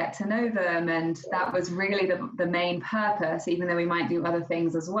people and get to know them. And that was really the main purpose, even though we might do other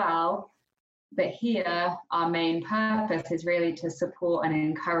things as well. but here our main purpose is really to support and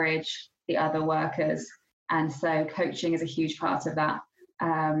encourage the other workers. And so coaching is a huge part of that.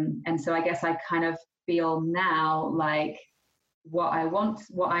 And so I guess I kind of feel now like what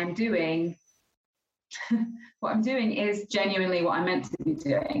I'm doing is genuinely what I'm meant to be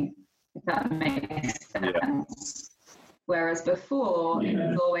doing, if that makes sense. Yeah. Whereas before, it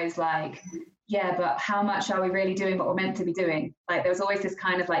was always like, yeah, but how much are we really doing what we're meant to be doing? Like there was always this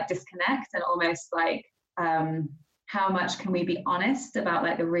kind of like disconnect, and almost like how much can we be honest about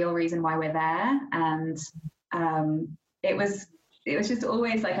like the real reason why we're there? And it was just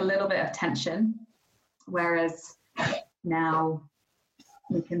always like a little bit of tension, whereas now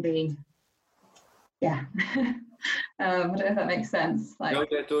we can be, yeah. I don't know if that makes sense. Like, no,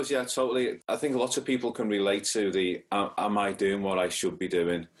 it does, yeah, totally. I think lots of people can relate to the am I doing what I should be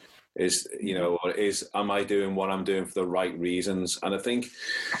doing? Am I doing what I'm doing for the right reasons? And I think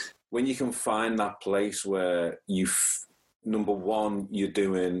when you can find that place where number one, you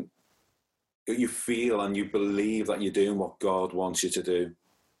feel and you believe that you're doing what God wants you to do,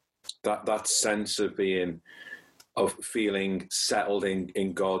 that sense of feeling settled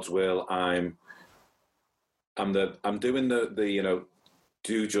in God's will. I'm doing the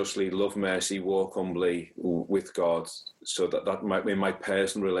do justly, love mercy, walk humbly with God, so that might be my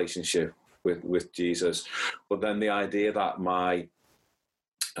personal relationship with Jesus. But then the idea that my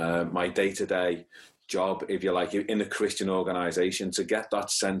day-to-day job, if you like, in a Christian organisation, to get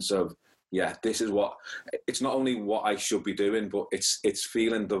that sense of, yeah, this is what, it's not only what I should be doing, but it's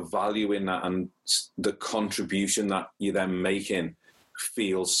feeling the value in that, and the contribution that you're then making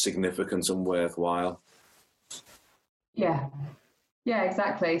feels significant and worthwhile. Yeah,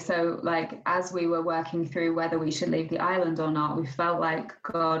 exactly. So like, as we were working through whether we should leave the island or not, we felt like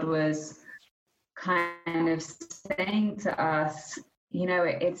God was kind of saying to us,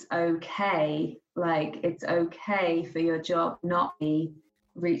 it's okay. Like, it's okay for your job not be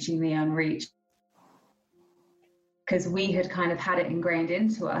reaching the unreached. Because we had kind of had it ingrained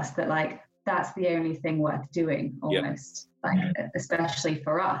into us that like, that's the only thing worth doing almost. Like, especially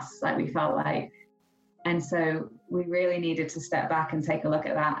for us, like we felt like, and so we really needed to step back and take a look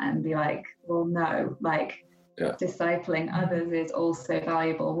at that and be like, well, no, like discipling others is also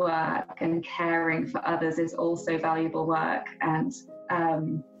valuable work, and caring for others is also valuable work. And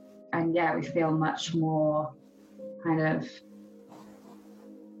yeah, we feel much more kind of,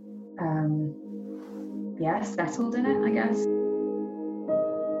 settled in it, I guess.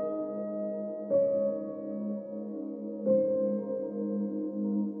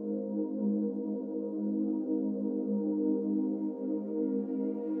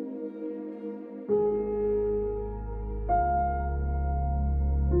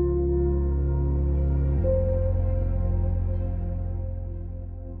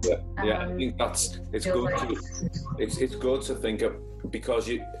 Yeah, I think it's good to think of, because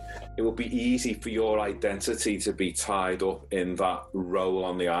it will be easy for your identity to be tied up in that role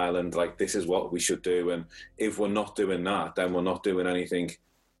on the island. Like, this is what we should do, and if we're not doing that, then we're not doing anything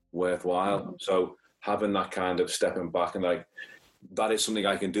worthwhile. So having that kind of stepping back and like, that is something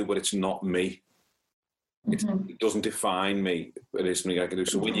I can do, but it's not me. It doesn't define me, but it is something I can do.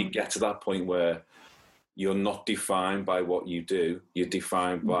 So when you get to that point where you're not defined by what you do, you're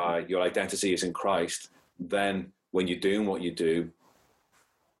defined by your identity is in Christ, then when you're doing what you do,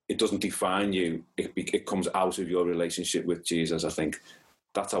 it doesn't define you. It comes out of your relationship with Jesus. I think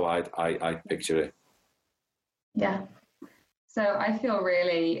that's how I picture it. Yeah. So I feel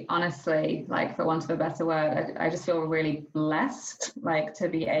really, honestly, like, for want of a better word, I just feel really blessed, like, to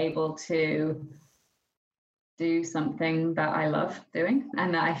be able to do something that I love doing.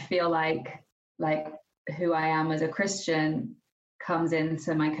 And I feel like who I am as a Christian comes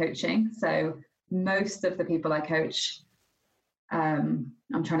into my coaching. So most of the people I coach, I'm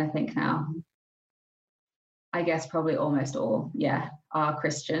trying to think now, I guess probably almost all, are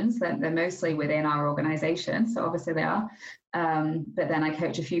Christians. They're mostly within our organization, so obviously they are. But then I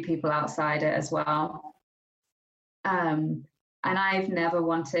coach a few people outside it as well. And I've never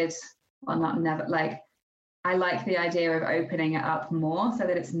wanted, well, not never, like, I like the idea of opening it up more so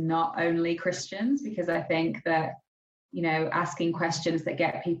that it's not only Christians, because I think that, asking questions that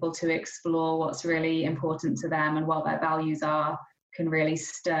get people to explore what's really important to them and what their values are can really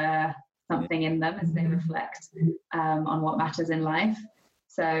stir something in them as they reflect on what matters in life.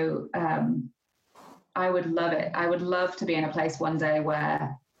 So I would love it. I would love to be in a place one day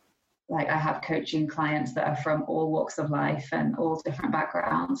where, like, I have coaching clients that are from all walks of life and all different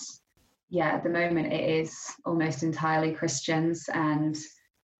backgrounds. Yeah, at the moment it is almost entirely Christians, and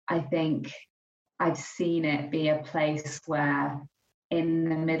I think I've seen it be a place where in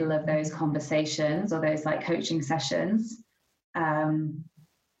the middle of those conversations or those like coaching sessions,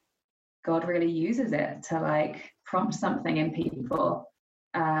 God really uses it to like prompt something in people,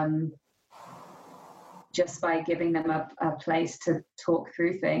 just by giving them a place to talk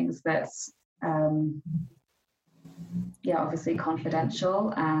through things that's obviously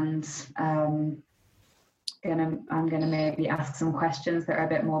confidential, and I'm gonna maybe ask some questions that are a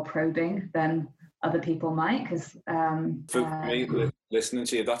bit more probing than other people might, because for me, listening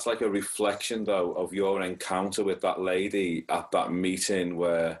to you, that's like a reflection though of your encounter with that lady at that meeting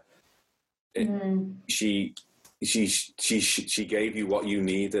where she gave you what you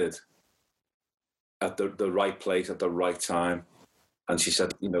needed at the right place at the right time, and she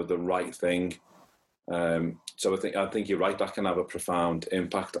said, the right thing. So I think you're right. That can have a profound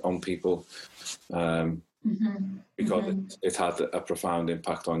impact on people, because it had a profound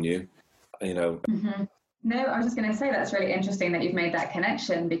impact on you. No, I was just going to say that's really interesting that you've made that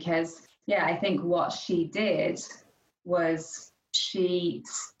connection, because I think what she did was she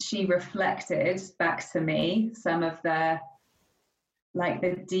reflected back to me some of the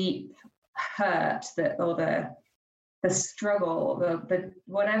deep hurt or the struggle, the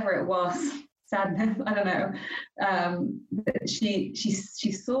whatever it was, sadness, I don't know. She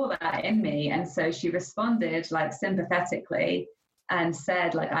saw that in me, and so she responded like sympathetically and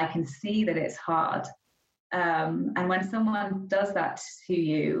said, like, I can see that it's hard. And when someone does that to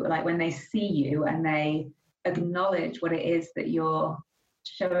you, like when they see you and they acknowledge what it is that you're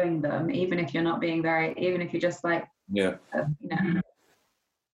showing them, even if you're not being even if you're just like,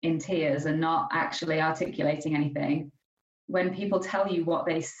 in tears and not actually articulating anything, when people tell you what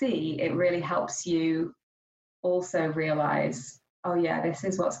they see, it really helps you also realize, oh yeah, this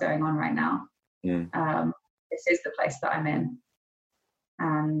is what's going on right now. This is the place that I'm in,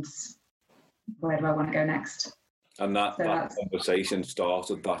 and where do I want to go next? And that conversation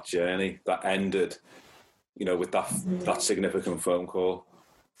started that journey that ended, with that significant phone call.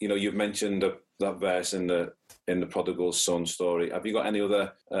 You've mentioned that verse in the prodigal son story. Have you got any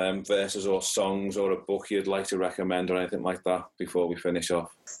other verses or songs or a book you'd like to recommend or anything like that before we finish off?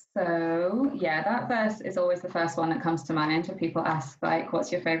 So that verse is always the first one that comes to mind when people ask, like,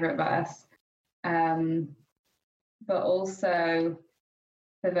 what's your favorite verse? But also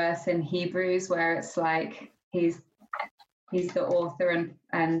the verse in Hebrews where it's like he's the author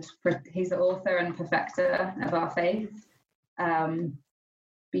and he's the author and perfecter of our faith,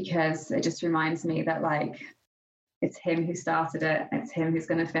 because it just reminds me that like it's him who started it, it's him who's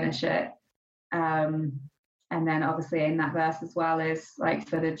going to finish it, and then obviously in that verse as well is like,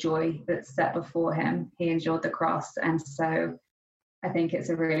 for the joy that's set before him he endured the cross. And so I think it's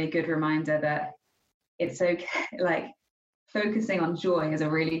a really good reminder that it's okay, like focusing on joy is a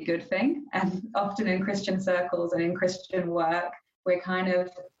really good thing. And often in Christian circles and in Christian work, we're kind of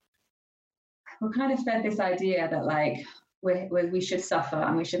fed this idea that like we should suffer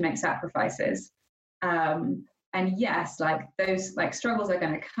and we should make sacrifices. And yes, like those like struggles are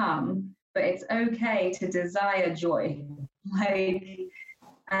going to come, but it's okay to desire joy,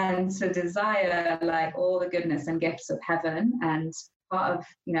 and to desire like all the goodness and gifts of heaven. And part of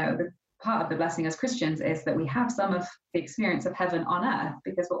the blessing as Christians is that we have some of the experience of heaven on earth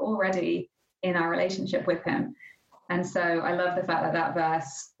because we're already in our relationship with him. And so I love the fact that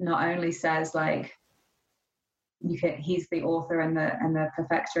verse not only says like he's the author and the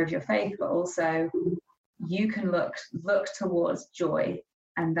perfecter of your faith, but also you can look towards joy,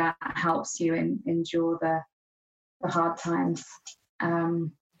 and that helps you endure the hard times. I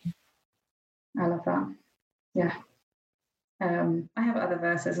love that. Yeah. I have other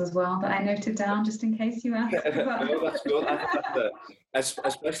verses as well that I noted down just in case you ask. No, that's good.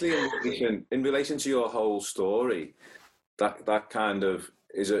 Especially in relation to your whole story, that kind of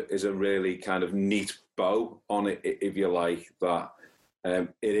is a really kind of neat bow on it, if you like. That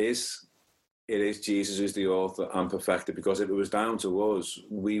it is Jesus who's the author and perfecter, because if it was down to us,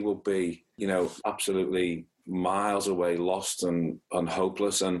 we would be, absolutely miles away, lost and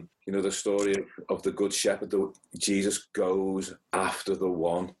hopeless. And the story of the good shepherd, Jesus goes after the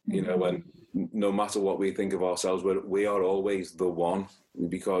one, and no matter what we think of ourselves, we are always the one,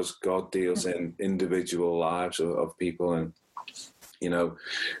 because God deals in individual lives of people. And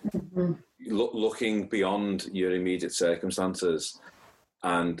looking beyond your immediate circumstances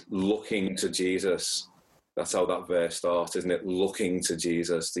and looking to Jesus. That's how that verse starts, isn't it? Looking to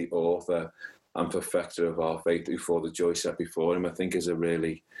Jesus, the author and perfecter of our faith, who for the joy set before him, I think is a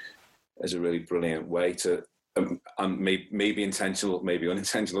really brilliant way to, and maybe intentional, maybe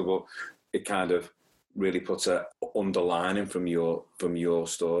unintentional, but it kind of really puts a underlining from your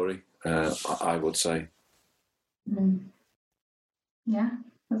story, I would say. Yeah,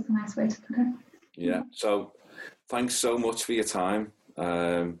 that's a nice way to put it. Yeah. So thanks so much for your time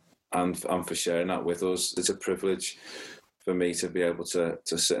and for sharing that with us. It's a privilege for me to be able to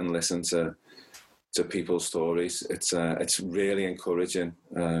sit and listen to people's stories. It's really encouraging.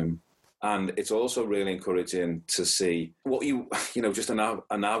 And it's also really encouraging to see what just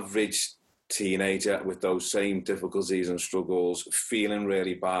an average teenager with those same difficulties and struggles, feeling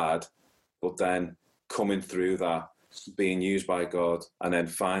really bad, but then coming through that, being used by God, and then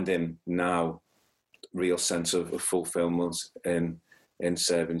finding now real sense of fulfillment in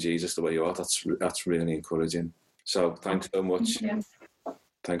serving Jesus the way you are. That's really encouraging. So thanks so much. Thank you.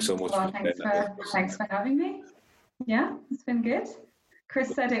 Thanks so much. Well, thanks for having me. Yeah, it's been good.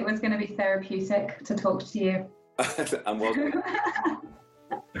 Chris said it was going to be therapeutic to talk to you. And was it?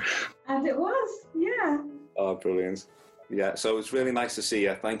 And it was, yeah. Oh, brilliant. Yeah, so it's really nice to see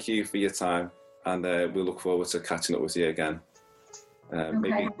you. Thank you for your time. And we look forward to catching up with you again.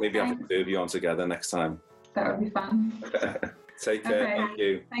 Okay, maybe have the two of you on together next time. That would be fun. Take care. Okay. Thank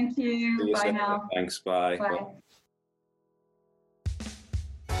you. Thank you. Bye now. Thanks. Bye. Bye.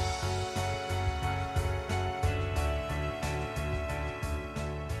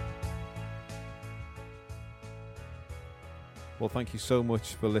 Well, thank you so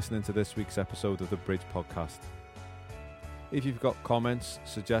much for listening to this week's episode of the Bridge Podcast. If you've got comments,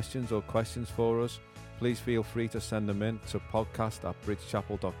 suggestions or questions for us, please feel free to send them in to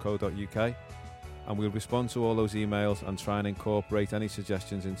podcast@bridgechapel.co.uk, and we'll respond to all those emails and try and incorporate any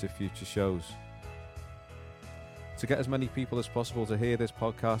suggestions into future shows. To get as many people as possible to hear this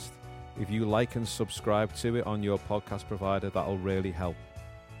podcast, if you like and subscribe to it on your podcast provider, that'll really help.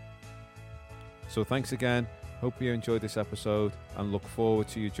 So thanks again. Hope you enjoyed this episode and look forward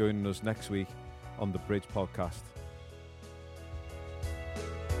to you joining us next week on the Bridge Podcast.